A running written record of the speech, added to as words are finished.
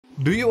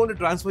Do you want to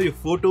transfer your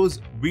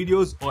photos,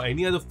 videos or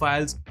any other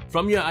files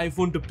from your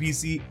iPhone to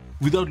PC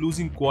without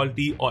losing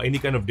quality or any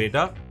kind of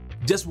data?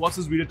 Just watch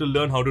this video to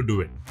learn how to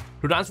do it.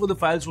 To transfer the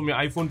files from your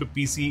iPhone to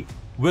PC,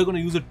 we're going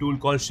to use a tool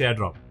called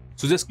𝗙𝗪𝗏.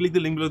 So just click the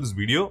link below this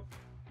video.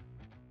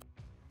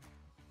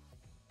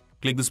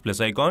 Click this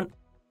plus icon.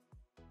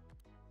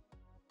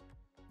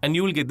 And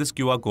you will get this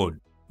QR code.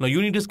 Now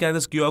you need to scan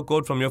this QR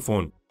code from your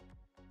phone.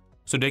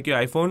 So take your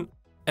iPhone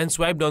and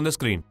swipe down the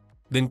screen.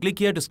 Then click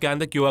here to scan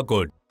the QR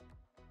code.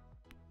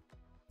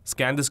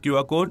 Scan this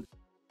QR code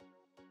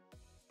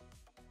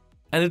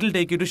and it will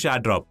take you to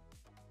𝗙𝗪𝗏.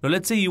 Now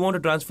let's say you want to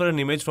transfer an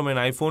image from an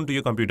iPhone to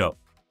your computer.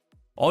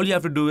 All you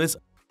have to do is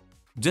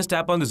just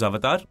tap on this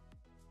avatar,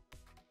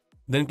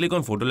 then click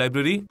on photo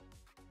library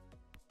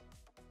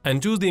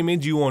and choose the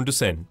image you want to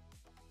send.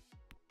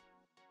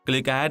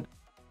 Click add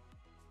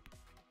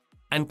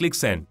and click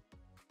send.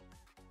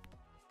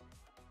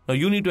 Now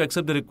you need to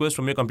accept the request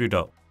from your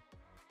computer.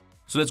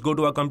 So let's go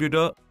to our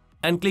computer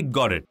and click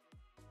got it.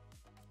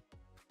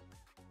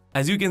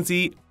 As you can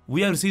see,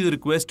 we have received the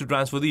request to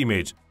transfer the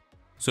image.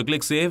 So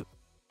click save.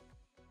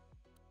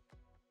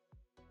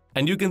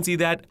 And you can see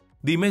that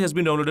the image has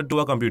been downloaded to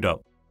our computer.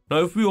 Now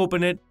if we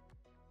open it,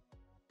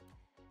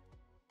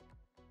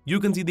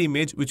 you can see the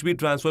image which we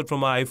transferred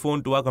from our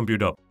iPhone to our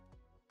computer.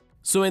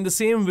 So in the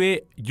same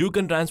way, you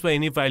can transfer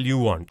any file you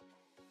want.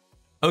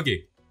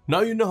 Okay,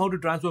 now you know how to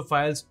transfer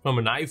files from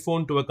an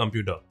iPhone to a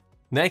computer.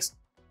 Next,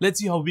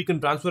 let's see how we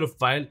can transfer a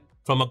file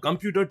from a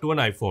computer to an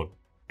iPhone.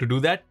 To do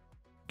that,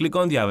 click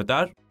on the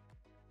avatar.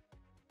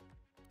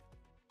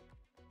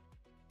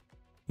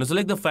 Now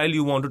select the file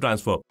you want to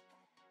transfer.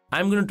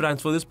 I'm going to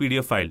transfer this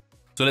PDF file.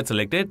 So let's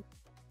select it.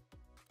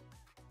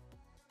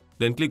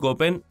 Then click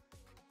open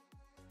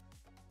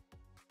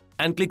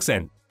and click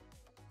send.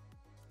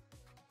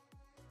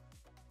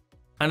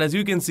 And as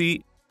you can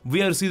see, we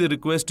have received the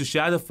request to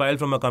share the file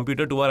from a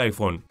computer to our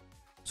iPhone.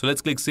 So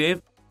let's click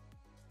save.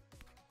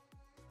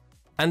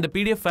 And the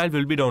PDF file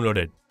will be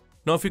downloaded.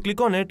 Now if you click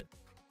on it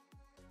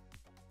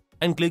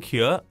and click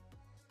here,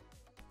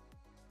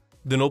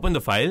 then open the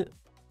file,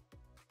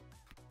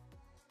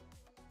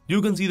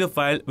 you can see the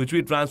file which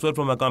we transferred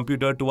from a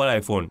computer to our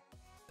iPhone.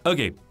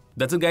 Okay,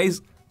 that's it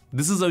guys.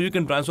 This is how you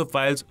can transfer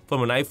files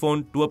from an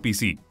iPhone to a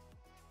PC.